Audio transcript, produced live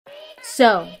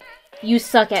So, you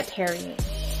suck at parrying.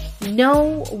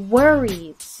 No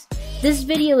worries. This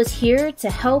video is here to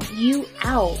help you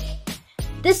out.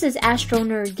 This is Astro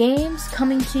Nerd Games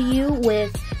coming to you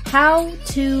with how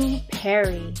to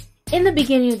parry. In the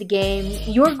beginning of the game,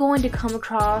 you're going to come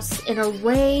across an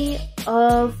array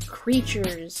of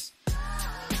creatures.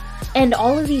 And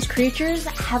all of these creatures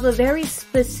have a very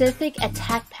specific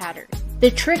attack pattern.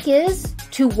 The trick is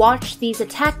to watch these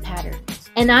attack patterns.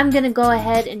 And I'm going to go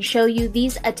ahead and show you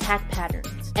these attack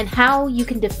patterns and how you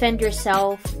can defend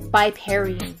yourself by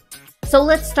parrying. So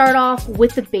let's start off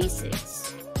with the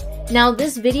basics. Now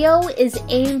this video is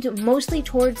aimed mostly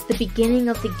towards the beginning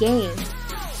of the game.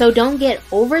 So don't get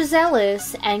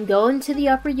overzealous and go into the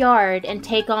upper yard and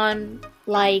take on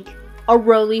like a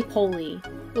roly-poly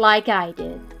like I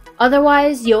did.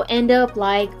 Otherwise you'll end up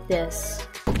like this.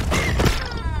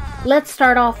 Let's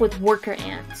start off with worker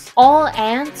ants. All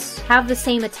ants have the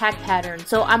same attack pattern,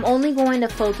 so I'm only going to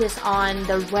focus on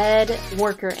the red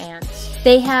worker ants.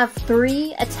 They have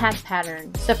 3 attack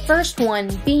patterns. The first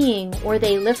one being where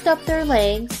they lift up their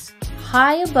legs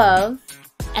high above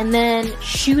and then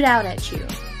shoot out at you.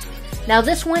 Now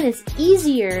this one is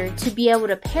easier to be able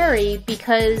to parry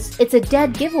because it's a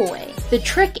dead giveaway. The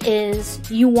trick is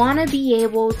you want to be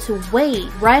able to wait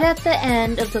right at the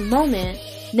end of the moment.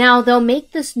 Now they'll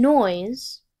make this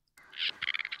noise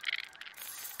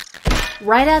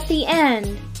right at the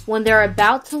end when they're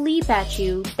about to leap at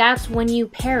you. That's when you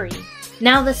parry.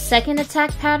 Now the second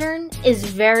attack pattern is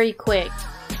very quick,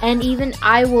 and even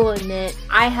I will admit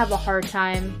I have a hard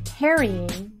time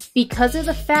parrying because of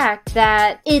the fact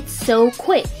that it's so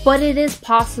quick, but it is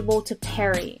possible to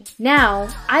parry. Now,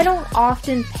 I don't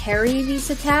often parry these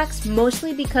attacks,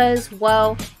 mostly because,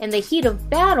 well, in the heat of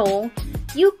battle,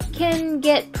 you can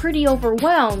get pretty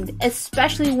overwhelmed,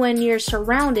 especially when you're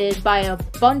surrounded by a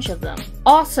bunch of them.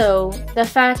 Also, the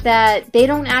fact that they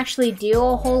don't actually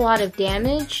deal a whole lot of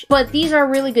damage, but these are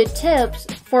really good tips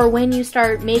for when you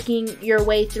start making your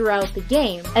way throughout the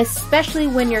game, especially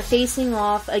when you're facing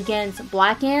off against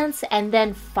black ants and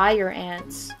then fire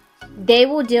ants. They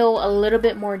will deal a little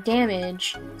bit more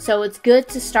damage, so it's good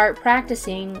to start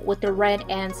practicing with the red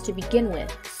ants to begin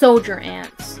with. Soldier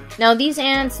ants. Now these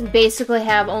ants basically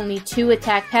have only 2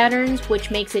 attack patterns, which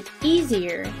makes it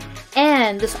easier.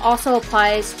 And this also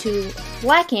applies to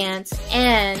black ants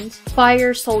and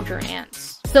fire soldier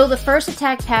ants. So the first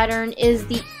attack pattern is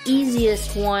the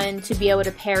easiest one to be able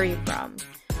to parry from.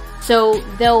 So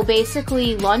they'll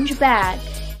basically lunge back,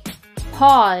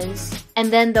 pause,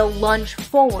 and then they'll lunge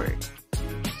forward.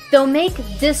 They'll make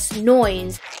this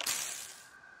noise,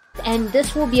 and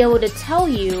this will be able to tell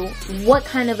you what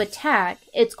kind of attack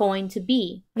it's going to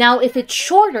be. Now if it's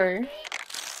shorter,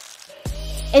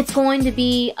 it's going to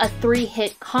be a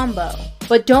 3-hit combo.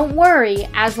 But don't worry,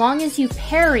 as long as you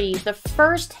parry the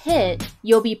first hit,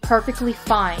 you'll be perfectly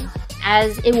fine,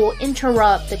 as it will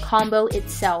interrupt the combo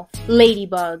itself.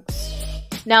 Ladybugs.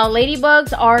 Now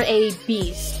ladybugs are a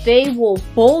beast. They will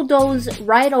bulldoze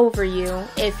right over you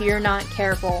if you're not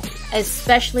careful,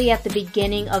 especially at the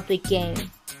beginning of the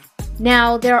game.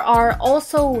 Now there are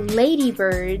also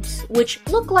ladybirds, which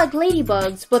look like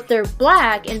ladybugs, but they're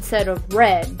black instead of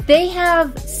red. They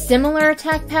have similar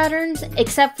attack patterns,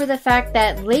 except for the fact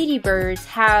that ladybirds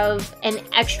have an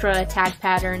extra attack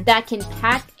pattern that can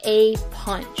pack a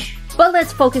punch. But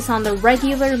let's focus on the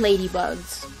regular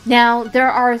ladybugs. Now, there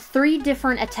are 3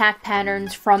 different attack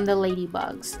patterns from the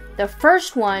ladybugs. The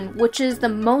first one, which is the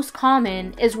most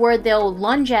common, is where they'll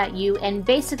lunge at you and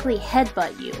basically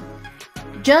headbutt you.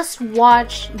 Just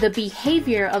watch the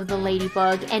behavior of the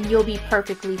ladybug and you'll be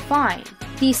perfectly fine.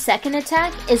 The second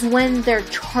attack is when they're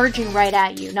charging right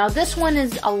at you. Now this one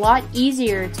is a lot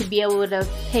easier to be able to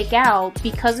pick out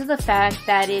because of the fact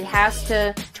that it has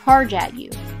to charge at you.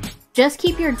 Just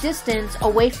keep your distance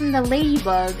away from the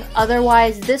ladybug,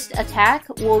 otherwise this attack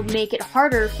will make it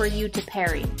harder for you to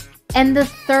parry. And the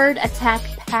third attack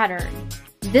pattern.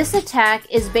 This attack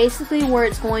is basically where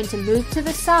it's going to move to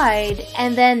the side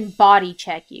and then body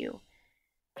check you.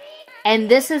 And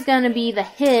this is going to be the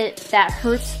hit that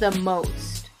hurts the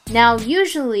most. Now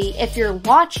usually if you're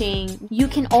watching, you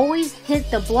can always hit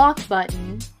the block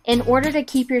button in order to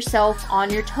keep yourself on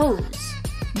your toes.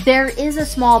 There is a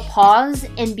small pause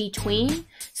in between,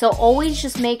 so always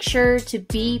just make sure to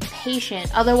be patient,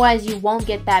 otherwise you won't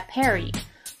get that parry.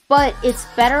 But it's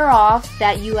better off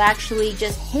that you actually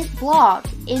just hit block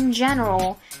in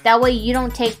general, that way you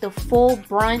don't take the full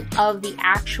brunt of the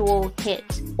actual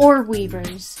hit. Orb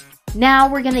Weavers. Now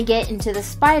we're gonna get into the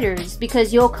spiders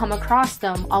because you'll come across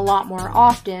them a lot more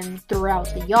often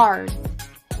throughout the yard.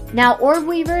 Now, Orb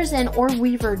Weavers and Orb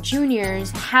Weaver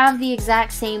Juniors have the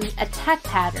exact same attack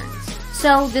patterns.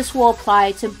 So this will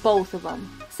apply to both of them.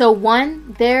 So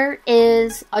one, there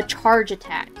is a charge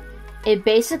attack. It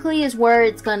basically is where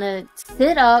it's gonna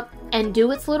sit up and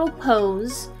do its little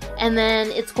pose, and then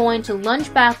it's going to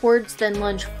lunge backwards, then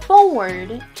lunge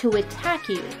forward to attack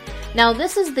you. Now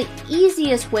this is the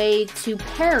easiest way to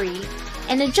parry,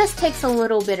 and it just takes a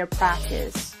little bit of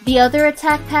practice. The other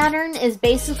attack pattern is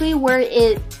basically where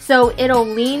it'll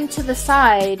lean to the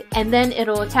side and then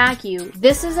it'll attack you.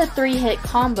 This is a 3-hit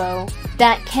combo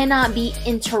that cannot be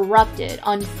interrupted,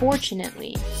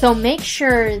 unfortunately. So make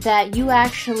sure that you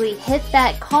actually hit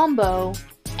that combo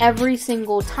every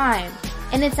single time.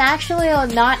 And it's actually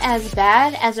not as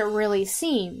bad as it really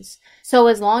seems. So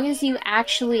as long as you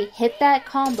actually hit that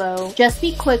combo, just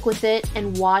be quick with it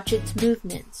and watch its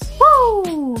movements.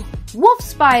 Woo! Wolf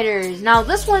spiders! Now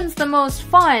this one's the most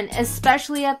fun,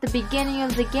 especially at the beginning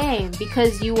of the game,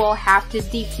 because you will have to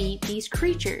defeat these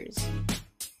creatures.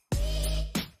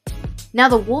 Now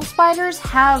the wolf spiders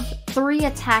have 3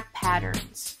 attack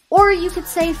patterns. Or you could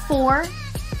say 4.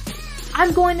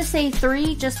 I'm going to say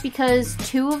 3 just because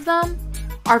 2 of them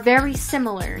are very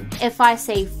similar if I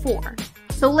say 4.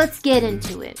 So let's get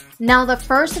into it. Now the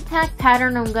first attack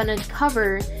pattern I'm going to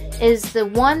cover is the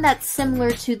one that's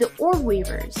similar to the Orb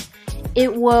Weavers.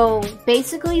 It will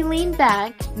basically lean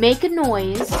back, make a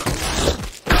noise,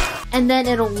 and then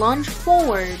it'll lunge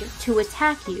forward to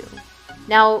attack you.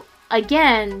 Now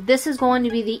again, this is going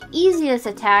to be the easiest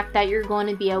attack that you're going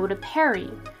to be able to parry.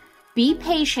 Be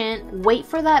patient, wait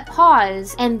for that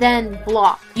pause, and then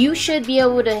block. You should be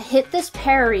able to hit this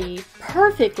parry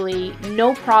perfectly,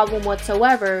 no problem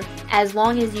whatsoever, as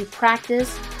long as you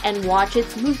practice and watch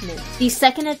its movements. The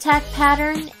second attack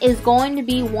pattern is going to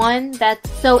be one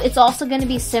it's also going to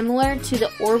be similar to the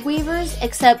Orb Weavers,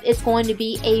 except it's going to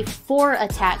be a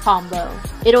 4-attack combo.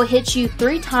 It'll hit you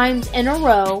 3 times in a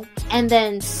row, and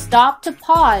then stop to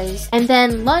pause, and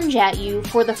then lunge at you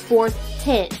for the 4th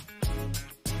hit.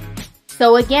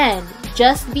 So again,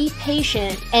 just be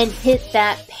patient and hit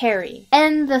that parry.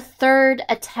 And the third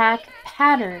attack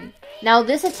pattern. Now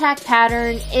this attack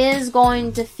pattern is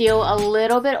going to feel a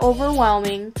little bit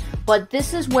overwhelming, but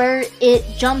this is where it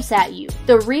jumps at you.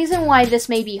 The reason why this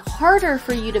may be harder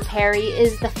for you to parry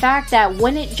is the fact that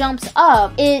when it jumps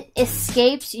up, it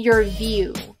escapes your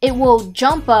view. It will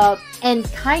jump up and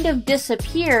kind of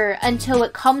disappear until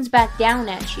it comes back down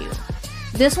at you.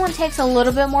 This one takes a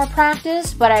little bit more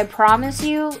practice, but I promise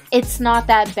you, it's not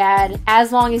that bad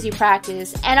as long as you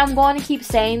practice. And I'm going to keep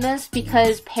saying this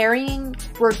because parrying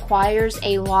requires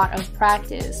a lot of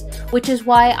practice, which is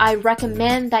why I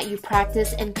recommend that you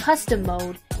practice in custom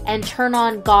mode and turn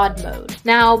on God mode.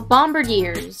 Now,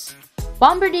 Bombardiers.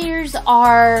 Bombardiers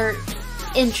are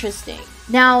interesting.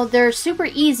 Now, they're super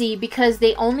easy because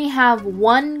they only have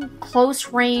one close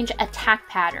range attack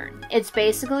pattern. It's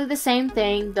basically the same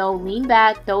thing. They'll lean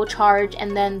back, they'll charge,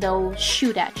 and then they'll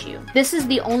shoot at you. This is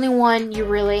the only one you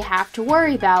really have to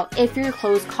worry about if you're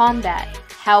close combat.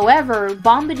 However,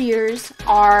 Bombardiers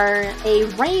are a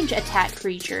range attack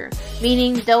creature,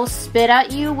 meaning they'll spit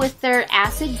at you with their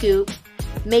acid goop,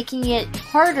 making it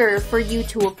harder for you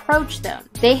to approach them.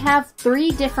 They have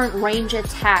 3 different range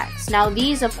attacks. Now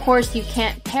these, of course, you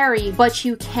can't parry, but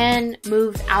you can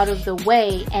move out of the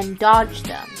way and dodge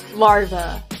them.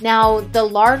 Larva. Now, the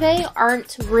larvae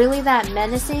aren't really that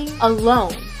menacing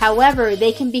alone. However,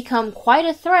 they can become quite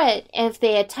a threat if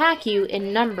they attack you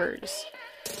in numbers.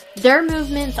 Their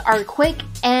movements are quick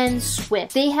and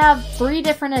swift. They have 3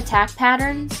 different attack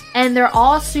patterns, and they're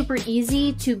all super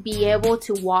easy to be able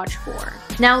to watch for.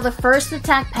 Now, the first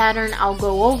attack pattern I'll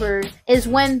go over is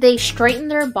when they straighten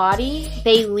their body,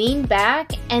 they lean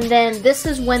back, and then this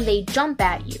is when they jump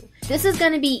at you. This is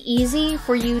going to be easy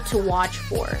for you to watch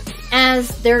for,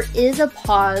 as there is a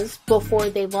pause before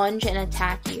they lunge and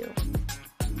attack you.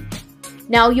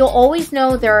 Now, you'll always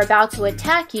know they're about to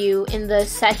attack you in the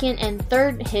 2nd and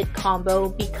 3rd hit combo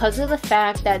because of the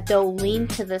fact that they'll lean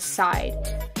to the side.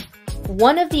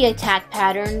 One of the attack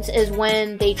patterns is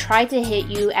when they try to hit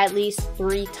you at least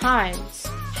 3 times.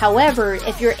 However,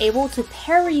 if you're able to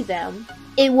parry them,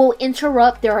 it will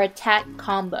interrupt their attack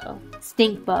combo.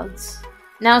 Stinkbugs.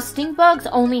 Now, Stinkbugs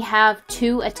only have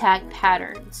 2 attack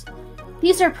patterns.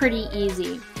 These are pretty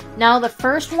easy. Now, the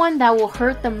first one that will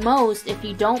hurt the most if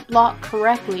you don't block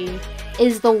correctly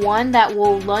is the one that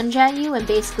will lunge at you and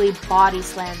basically body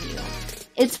slam you.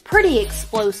 It's pretty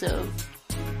explosive.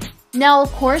 Now,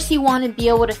 of course, you want to be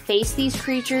able to face these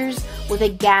creatures with a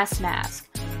gas mask.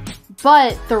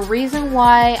 But the reason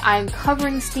why I'm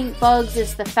covering Stinkbugs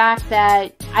is the fact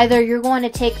that either you're going to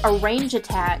take a range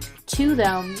attack to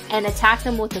them and attack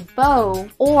them with a bow,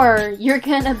 or you're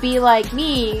gonna be like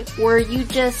me, where you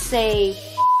just say,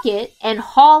 it and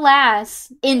haul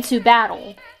ass into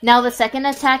battle. Now the second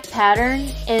attack pattern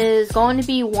is going to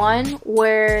be one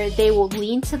where they will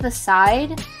lean to the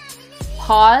side,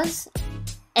 pause,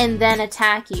 and then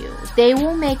attack you. They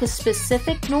will make a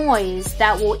specific noise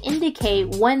that will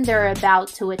indicate when they're about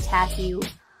to attack you.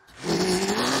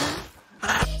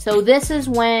 So this is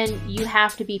when you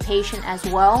have to be patient as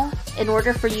well in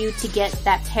order for you to get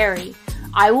that parry.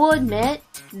 I will admit,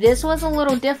 this was a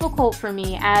little difficult for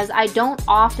me as I don't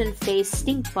often face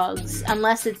Stinkbugs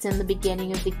unless it's in the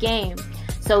beginning of the game.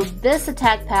 So this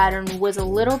attack pattern was a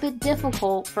little bit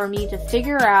difficult for me to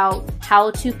figure out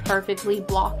how to perfectly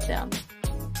block them.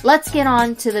 Let's get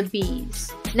on to the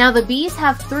bees. Now the bees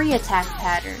have 3 attack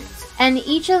patterns, and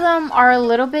each of them are a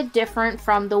little bit different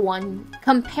from the one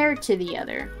compared to the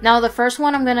other. Now the first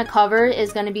one I'm going to cover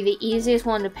is going to be the easiest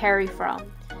one to parry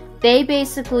from. They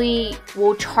basically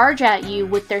will charge at you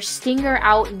with their stinger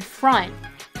out in front.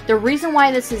 The reason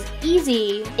why this is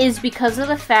easy is because of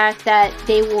the fact that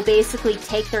they will basically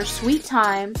take their sweet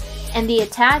time and the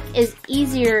attack is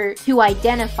easier to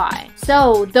identify.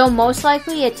 So they'll most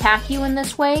likely attack you in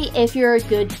this way if you're a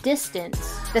good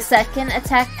distance. The second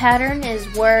attack pattern is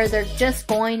where they're just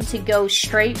going to go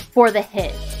straight for the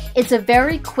hit. It's a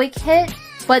very quick hit,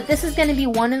 but this is going to be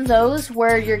one of those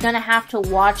where you're going to have to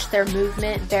watch their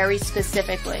movement very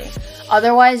specifically.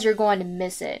 Otherwise, you're going to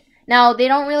miss it. Now, they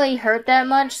don't really hurt that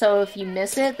much, so if you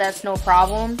miss it, that's no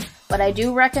problem. But I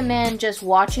do recommend just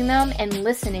watching them and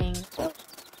listening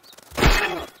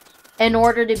in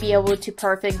order to be able to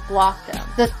perfect block them.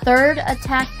 The third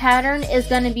attack pattern is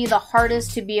going to be the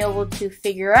hardest to be able to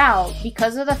figure out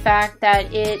because of the fact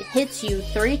that it hits you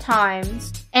 3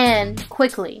 times and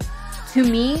quickly. To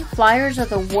me, flyers are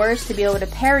the worst to be able to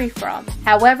parry from.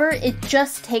 However, it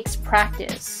just takes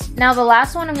practice. Now the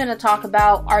last one I'm going to talk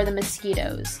about are the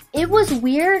mosquitos. It was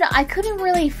weird, I couldn't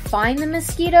really find the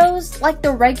mosquitos like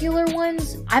the regular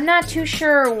ones. I'm not too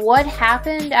sure what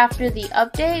happened after the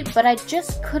update, but I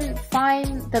just couldn't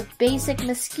find the basic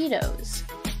mosquitos.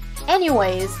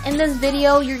 Anyways, in this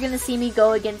video you're going to see me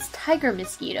go against tiger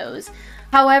mosquitos.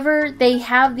 However, they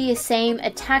have the same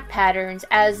attack patterns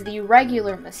as the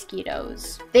regular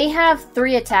mosquitos. They have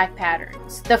 3 attack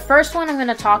patterns. The first one I'm going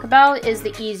to talk about is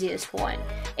the easiest one.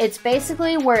 It's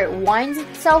basically where it winds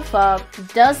itself up,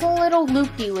 does a little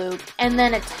loop-de-loop, and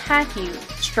then attack you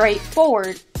straight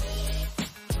forward.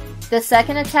 The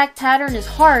second attack pattern is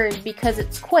hard because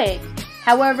it's quick.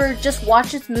 However, just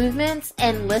watch its movements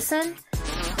and listen.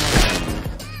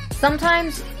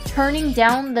 Sometimes turning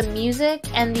down the music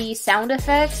and the sound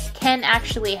effects can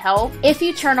actually help. If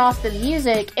you turn off the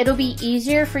music, it'll be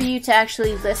easier for you to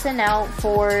actually listen out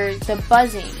for the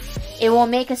buzzing. It will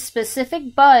make a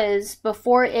specific buzz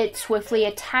before it swiftly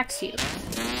attacks you.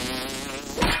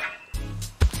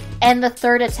 And the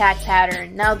third attack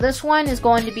pattern. Now this one is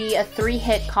going to be a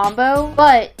 3-hit combo,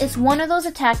 but it's one of those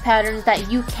attack patterns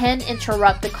that you can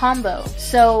interrupt the combo.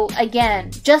 So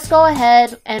again, just go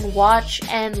ahead and watch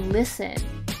and listen.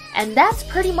 And that's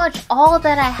pretty much all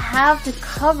that I have to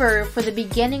cover for the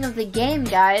beginning of the game,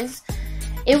 guys.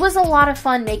 It was a lot of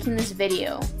fun making this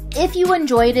video. If you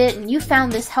enjoyed it and you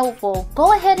found this helpful,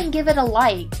 go ahead and give it a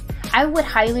like. I would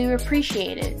highly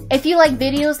appreciate it. If you like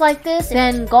videos like this,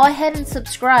 then go ahead and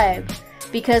subscribe,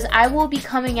 because I will be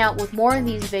coming out with more of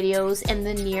these videos in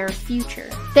the near future.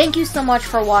 Thank you so much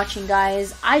for watching,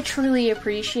 guys. I truly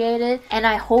appreciate it, and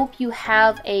I hope you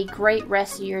have a great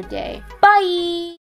rest of your day. Bye!